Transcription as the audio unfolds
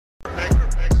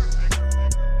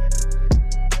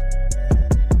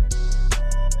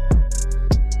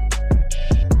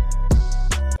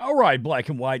right, Black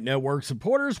and White Network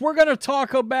supporters, we're going to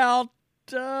talk about,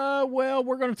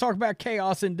 we're going to talk about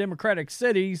chaos in democratic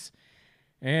cities.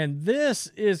 And this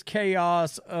is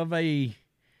chaos of I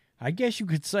guess you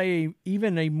could say,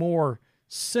 even a more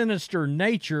sinister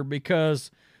nature,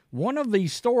 because one of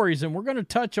these stories, and we're going to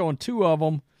touch on two of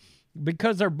them,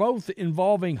 because they're both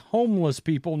involving homeless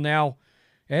people. Now,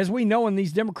 as we know, in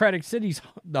these democratic cities,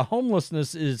 the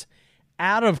homelessness is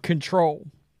out of control,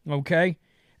 okay?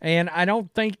 And I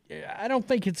don't think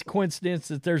it's a coincidence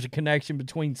that there's a connection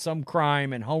between some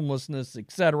crime and homelessness,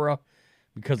 etc.,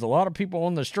 because a lot of people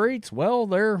on the streets, well,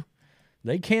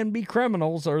 they can be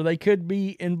criminals, or they could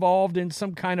be involved in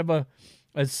some kind of a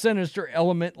sinister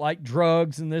element like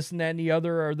drugs and this and that and the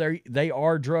other, or they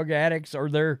are drug addicts,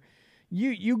 or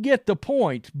you get the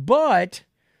point. But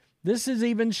this is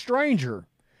even stranger,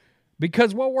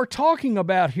 because what we're talking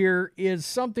about here is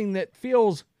something that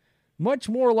feels much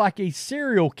more like a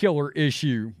serial killer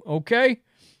issue, okay?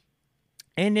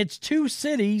 And it's two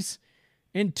cities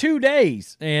in 2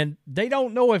 days, and they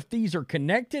don't know if these are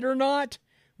connected or not.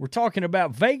 We're talking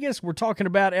about Vegas. We're talking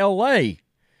about L.A.,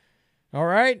 all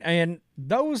right? And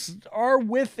those are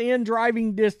within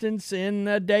driving distance in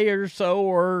a day or so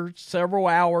or several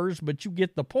hours, but you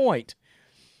get the point.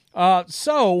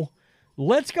 So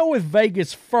let's go with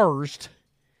Vegas first.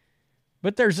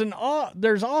 But there's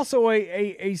also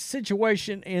a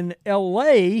situation in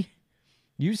L.A.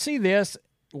 You see this.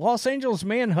 Los Angeles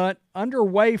manhunt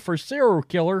underway for serial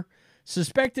killer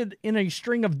suspected in a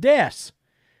string of deaths.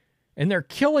 And they're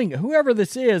killing, whoever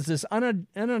this is, this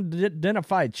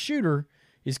unidentified shooter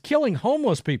is killing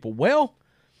homeless people. Well,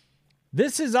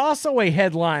 this is also a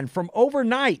headline from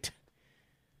overnight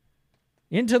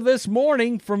into this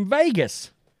morning from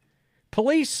Vegas.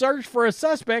 Police search for a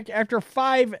suspect after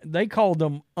 5, they called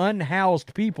them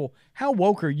unhoused people. How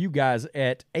woke are you guys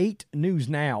at 8 News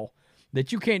Now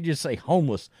that you can't just say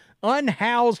homeless?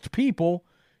 Unhoused people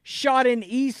shot in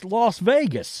East Las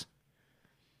Vegas.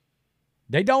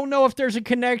 They don't know if there's a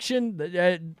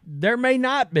connection. There may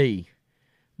not be.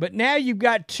 But now you've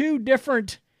got 2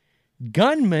 different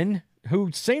gunmen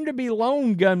who seem to be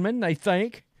lone gunmen, they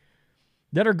think,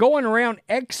 that are going around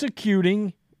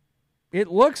executing, it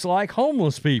looks like,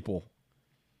 homeless people.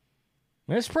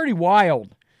 That's pretty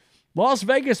wild. Las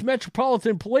Vegas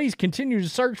Metropolitan Police continue to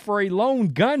search for a lone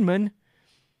gunman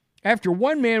after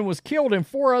 1 man was killed and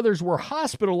 4 others were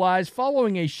hospitalized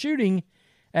following a shooting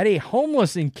at a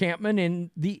homeless encampment in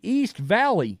the East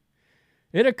Valley.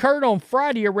 It occurred on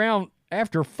Friday around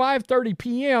after 5:30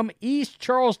 p.m. East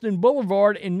Charleston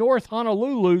Boulevard and North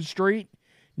Honolulu Street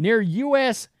near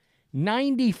US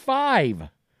 95.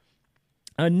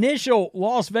 Initial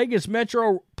Las Vegas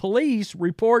Metro Police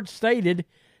report stated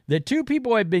that 2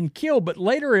 people had been killed, but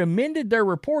later amended their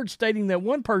report stating that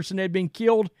 1 person had been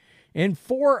killed and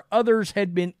 4 others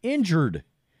had been injured.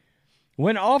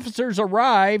 When officers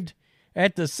arrived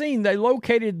at the scene, they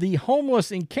located the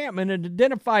homeless encampment and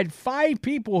identified 5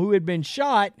 people who had been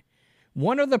shot.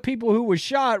 One of the people who was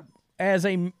shot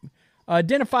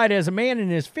identified as a man in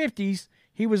his 50s.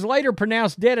 He was later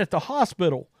pronounced dead at the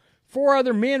hospital. 4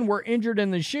 other men were injured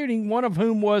in the shooting, one of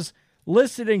whom was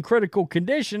listed in critical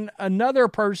condition. Another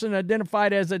person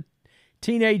identified as a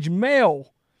teenage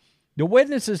male. The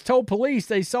witnesses told police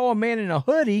they saw a man in a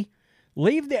hoodie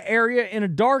leave the area in a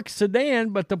dark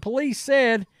sedan, but the police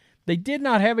said they did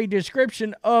not have a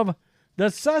description of the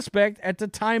suspect at the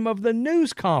time of the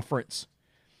news conference.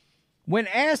 When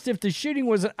asked if the shooting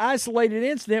was an isolated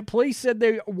incident, police said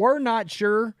they were not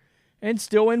sure and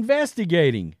still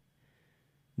investigating.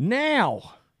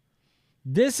 Now,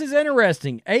 this is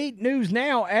interesting. 8 News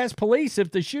Now asked police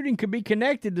if the shooting could be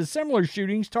connected to similar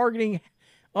shootings targeting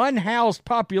unhoused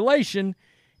population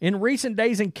in recent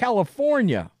days in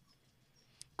California.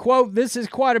 Quote, "This is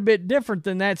quite a bit different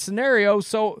than that scenario,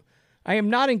 so I am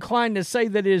not inclined to say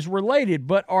that it is related,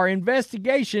 but our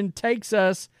investigation takes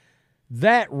us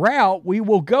that route. We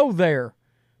will go there,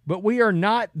 but we are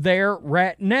not there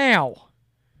right now."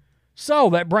 So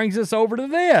that brings us over to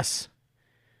this.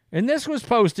 And this was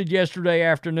posted yesterday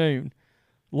afternoon.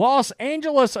 Los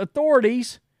Angeles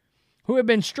authorities, who have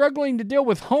been struggling to deal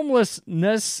with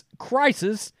homelessness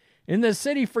crisis in the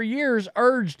city for years,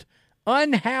 urged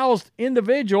unhoused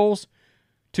individuals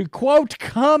to, quote,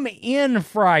 come in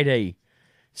Friday,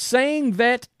 saying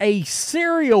that a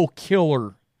serial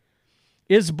killer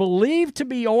is believed to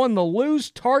be on the loose,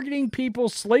 targeting people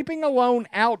sleeping alone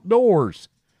outdoors.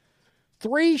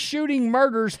 3 shooting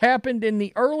murders happened in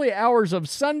the early hours of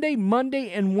Sunday, Monday,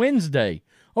 and Wednesday.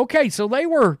 Okay, so they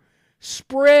were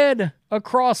spread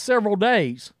across several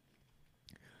days.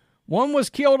 One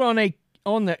was killed on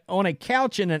a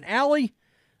couch in an alley.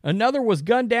 Another was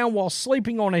gunned down while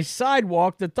sleeping on a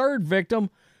sidewalk. The third victim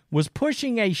was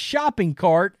pushing a shopping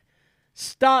cart,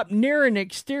 stopped near an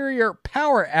exterior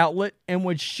power outlet, and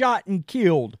was shot and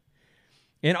killed.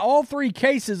 In all three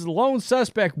cases, the lone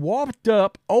suspect walked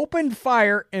up, opened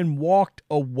fire, and walked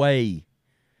away,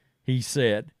 he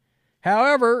said.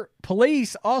 However,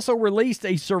 police also released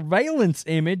a surveillance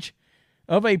image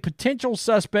of a potential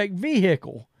suspect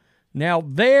vehicle. Now,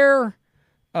 this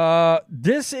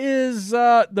is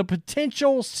the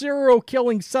potential serial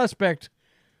killing suspect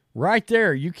right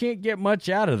there. You can't get much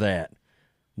out of that.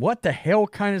 What the hell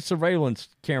kind of surveillance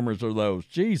cameras are those?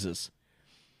 Jesus.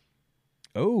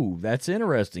 Oh, that's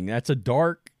interesting. That's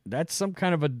some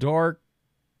kind of a dark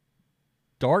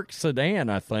sedan,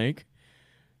 I think.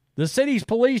 The city's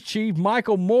police chief,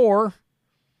 Michael Moore,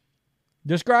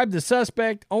 described the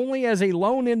suspect only as a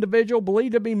lone individual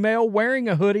believed to be male wearing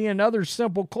a hoodie and other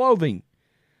simple clothing.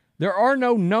 There are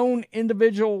no known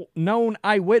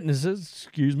eyewitnesses,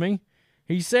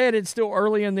 He said it's still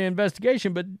early in the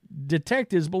investigation, but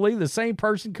detectives believe the same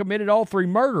person committed all three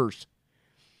murders.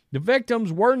 The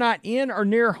victims were not in or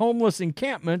near homeless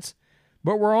encampments,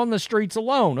 but were on the streets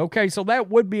alone. Okay, so that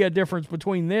would be a difference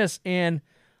between this and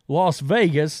Las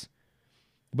Vegas,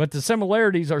 but the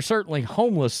similarities are certainly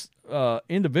homeless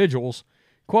individuals.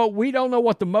 Quote, we don't know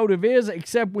what the motive is,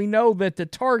 except we know that the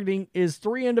targeting is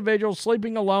three individuals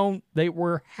sleeping alone. They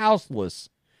were houseless.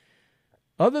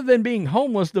 Other than being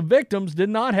homeless, the victims did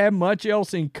not have much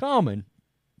else in common.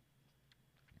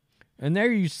 And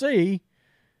there you see,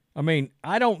 I mean,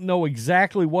 I don't know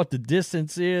exactly what the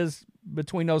distance is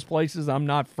between those places. I'm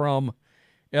not from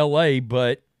L.A.,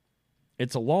 but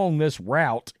it's along this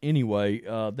route anyway,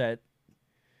 that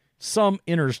some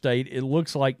interstate. It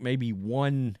looks like maybe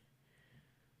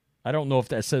I don't know if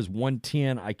that says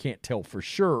 110. I can't tell for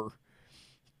sure.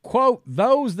 Quote,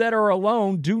 those that are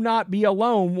alone do not be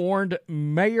alone, warned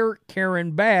Mayor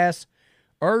Karen Bass,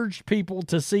 urged people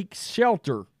to seek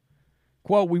shelter.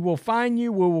 Quote, we will find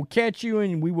you, we will catch you,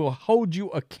 and we will hold you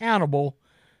accountable,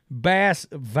 Bass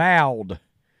vowed.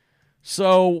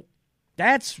 So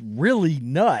that's really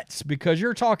nuts because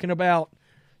you're talking about,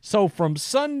 so from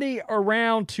Sunday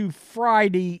around to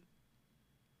Friday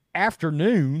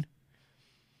afternoon,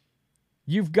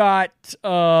 you've got,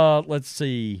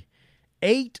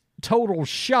 8 total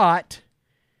shot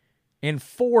and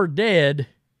 4 dead.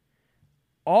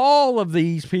 All of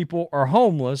these people are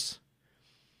homeless.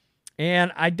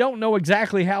 And I don't know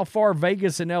exactly how far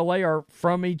Vegas and LA are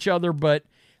from each other, but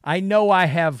I know I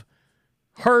have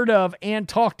heard of and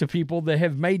talked to people that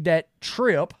have made that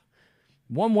trip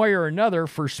one way or another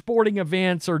for sporting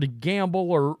events or to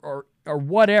gamble or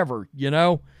whatever,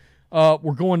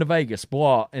 we're going to Vegas,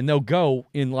 blah, and they'll go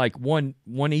in like one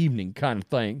evening kind of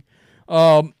thing.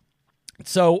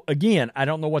 So again, I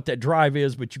don't know what that drive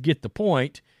is, but you get the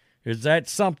point. Is that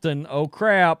something, oh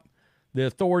crap, the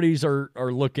authorities are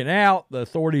looking out. The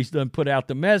authorities done put out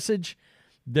the message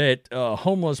that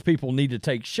homeless people need to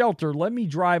take shelter. Let me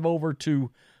drive over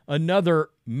to another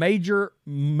major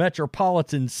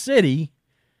metropolitan city,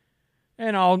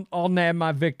 and I'll nab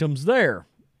my victims there.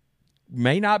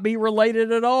 May not be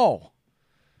related at all,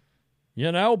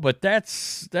 but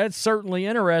that's certainly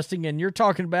interesting. And you're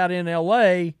talking about in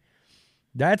L.A.,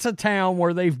 that's a town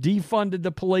where they've defunded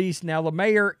the police. Now, the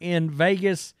mayor in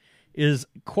Vegas is,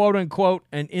 quote-unquote,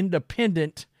 an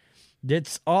independent.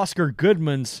 That's Oscar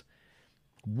Goodman's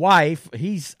wife.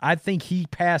 I think he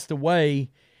passed away.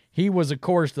 He was, of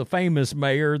course, the famous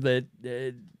mayor that,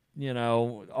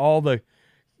 all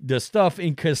the stuff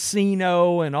in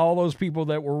Casino and all those people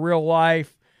that were real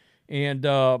life. And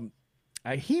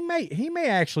he may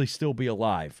actually still be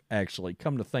alive, actually,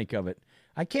 come to think of it.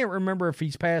 I can't remember if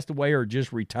he's passed away or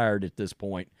just retired at this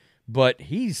point. But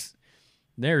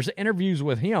there's interviews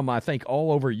with him, I think,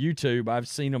 all over YouTube. I've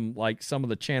seen him, like some of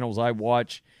the channels I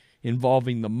watch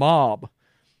involving the mob.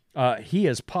 He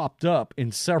has popped up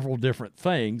in several different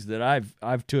things that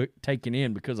I've taken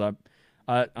in because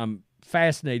I'm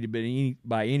fascinated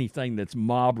by anything that's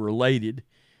mob related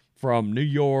from New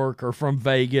York or from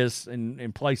Vegas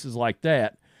and places like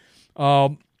that.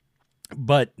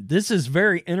 But this is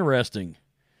very interesting.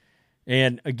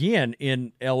 And again,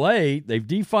 in LA, they've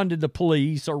defunded the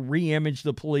police or re-imaged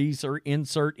the police or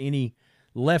insert any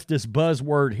leftist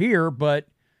buzzword here, but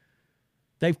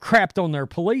they've crapped on their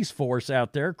police force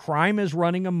out there. Crime is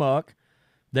running amok.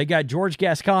 They got George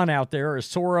Gascon out there, a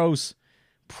Soros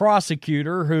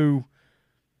prosecutor who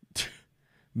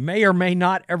may or may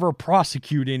not ever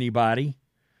prosecute anybody.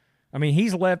 I mean,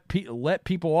 he's let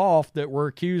people off that were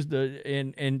accused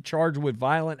and charged with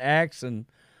violent acts and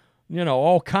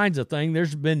all kinds of things.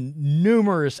 There's been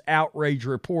numerous outrage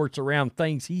reports around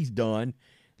things he's done,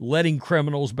 letting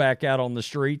criminals back out on the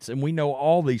streets. And we know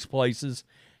all these places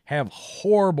have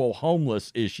horrible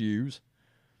homeless issues.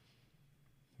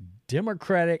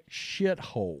 Democratic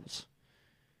shitholes.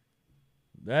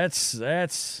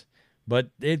 But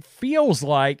it feels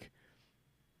like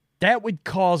that would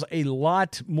cause a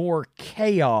lot more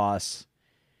chaos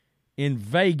in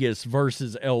Vegas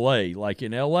versus LA. Like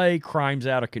in LA, crime's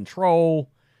out of control,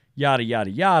 yada, yada,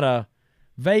 yada.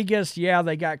 Vegas, yeah,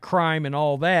 they got crime and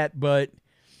all that, but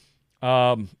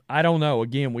I don't know.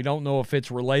 Again, we don't know if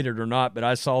it's related or not, but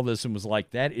I saw this and was like,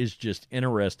 that is just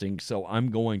interesting. So I'm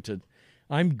going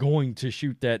to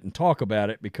shoot that and talk about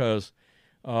it because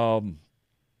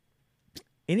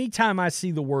anytime I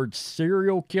see the word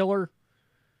serial killer,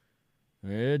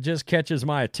 it just catches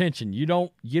my attention. You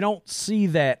don't see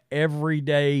that every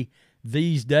day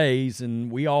these days,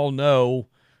 and we all know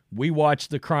we watch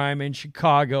the crime in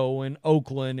Chicago and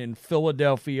Oakland and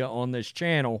Philadelphia on this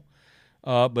channel.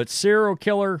 But serial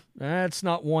killer, that's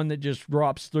not one that just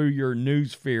drops through your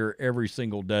news sphere every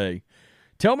single day.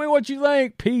 Tell me what you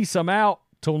think. Peace. I'm out.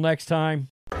 Till next time.